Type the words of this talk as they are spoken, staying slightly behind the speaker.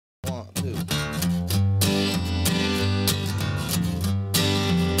We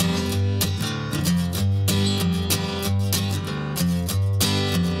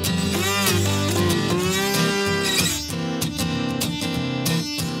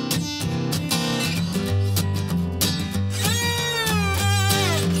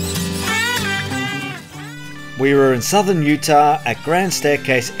were in southern Utah at Grand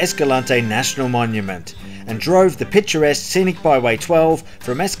Staircase-Escalante National Monument and drove the picturesque scenic byway 12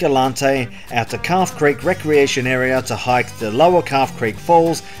 from Escalante out to Calf Creek Recreation Area to hike the lower Calf Creek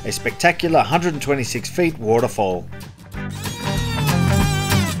Falls, a spectacular 126 feet waterfall.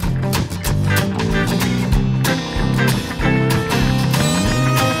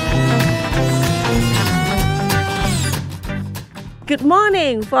 Good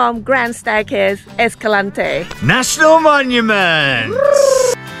morning from Grand Staircase-Escalante National Monument!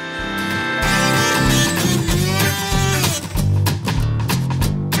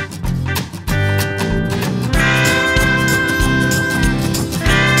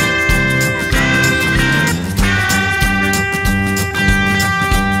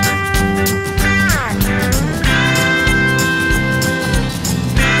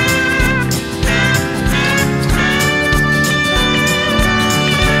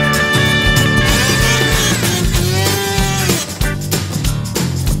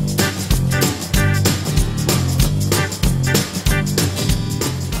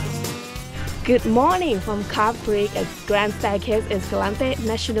 Good morning from Calf Creek at Grand Staircase-Escalante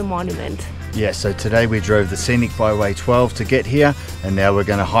National Monument. Yeah, so today we drove the scenic byway 12 to get here, and now we're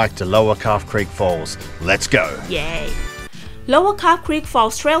going to hike to lower Calf Creek Falls. Let's go! Yay! Lower Calf Creek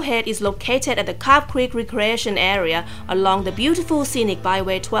Falls trailhead is located at the Calf Creek Recreation Area along the beautiful scenic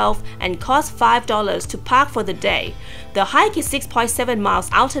byway 12 and costs $5 to park for the day. The hike is 6.7 miles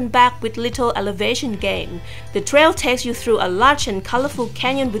out and back with little elevation gain. The trail takes you through a large and colorful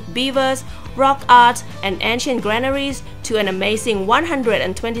canyon with beavers, rock art, and ancient granaries to an amazing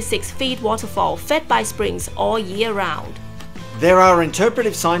 126 feet waterfall fed by springs all year round. There are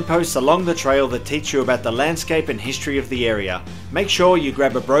interpretive signposts along the trail that teach you about the landscape and history of the area. Make sure you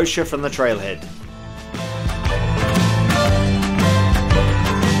grab a brochure from the trailhead.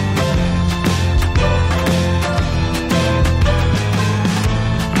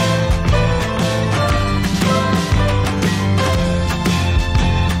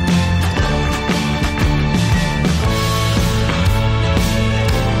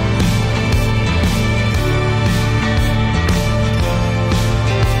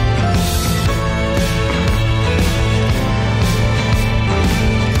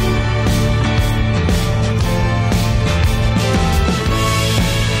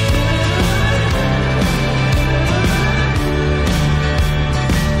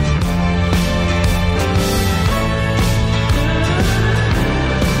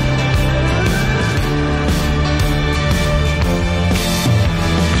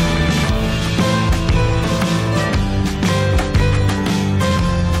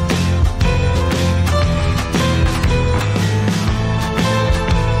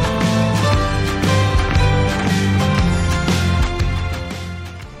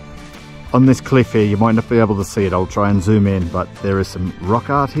 On this cliff here, you might not be able to see it, I'll try and zoom in, but there is some rock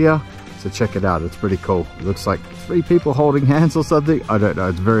art here, so check it out, it's pretty cool. It looks like 3 people holding hands or something, I don't know,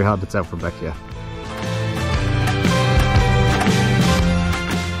 it's very hard to tell from back here.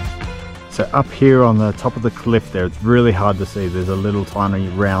 So up here on the top of the cliff there, it's really hard to see, there's a little tiny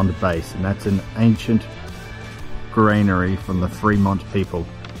round base, and that's an ancient granary from the Fremont people.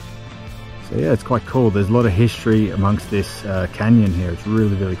 So yeah, it's quite cool, there's a lot of history amongst this canyon here, it's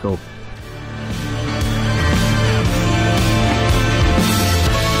really, really cool.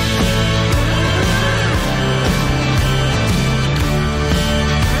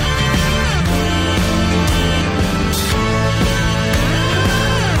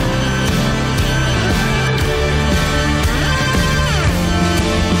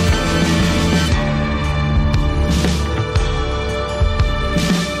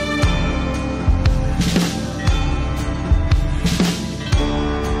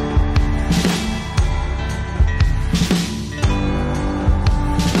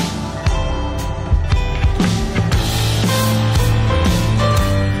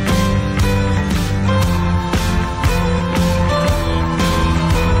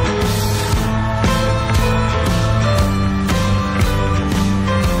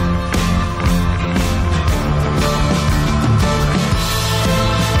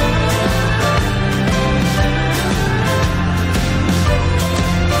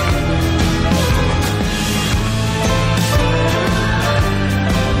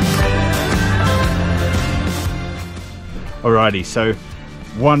 Alrighty, so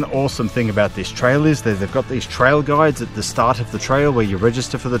one awesome thing about this trail is that they've got these trail guides at the start of the trail where you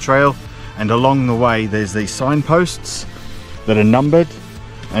register for the trail, and along the way there's these signposts that are numbered,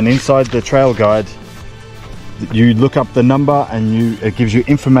 and inside the trail guide you look up the number and it gives you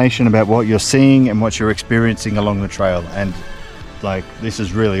information about what you're seeing and what you're experiencing along the trail. And like, this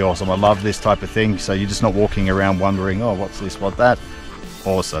is really awesome. I love this type of thing, so you're just not walking around wondering, oh, what's this, what that.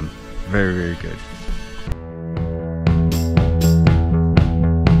 Awesome. Very, very good.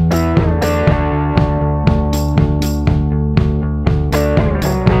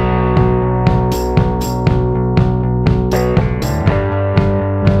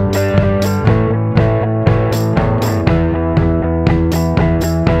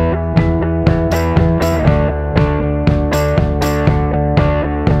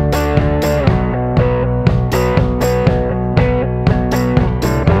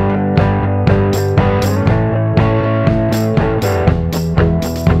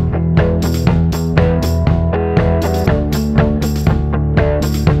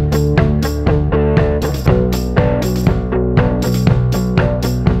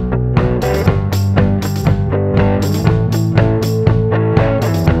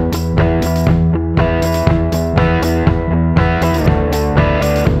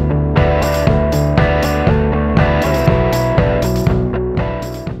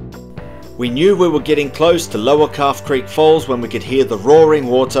 We knew we were getting close to Lower Calf Creek Falls when we could hear the roaring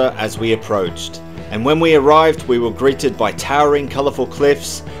water as we approached. And when we arrived, we were greeted by towering colourful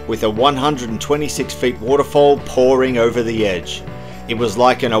cliffs with a 126 feet waterfall pouring over the edge. It was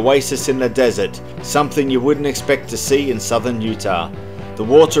like an oasis in the desert, something you wouldn't expect to see in southern Utah. The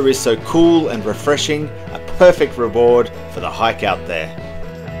water is so cool and refreshing, a perfect reward for the hike out there.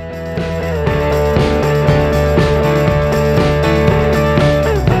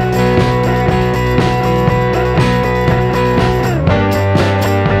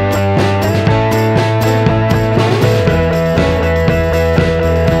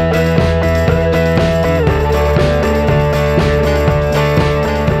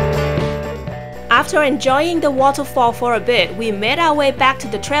 After enjoying the waterfall for a bit, we made our way back to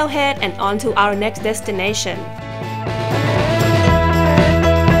the trailhead and on to our next destination.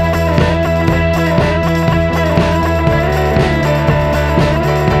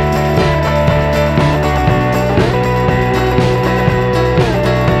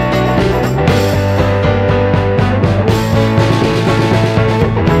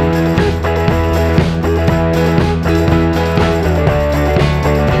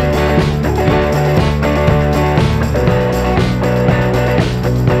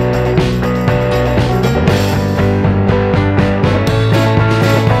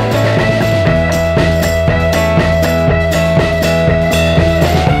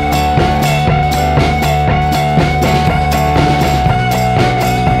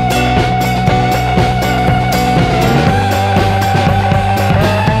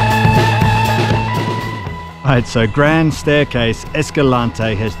 Alright, so Grand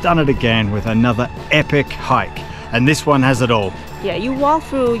Staircase-Escalante has done it again with another epic hike, and this one has it all. Yeah, you walk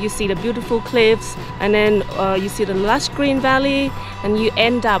through, you see the beautiful cliffs, and then you see the lush green valley, and you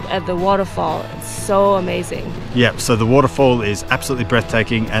end up at the waterfall. It's so amazing. Yeah, so the waterfall is absolutely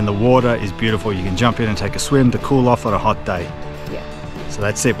breathtaking and the water is beautiful. You can jump in and take a swim to cool off on a hot day. Yeah. So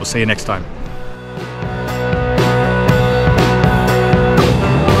that's it. We'll see you next time.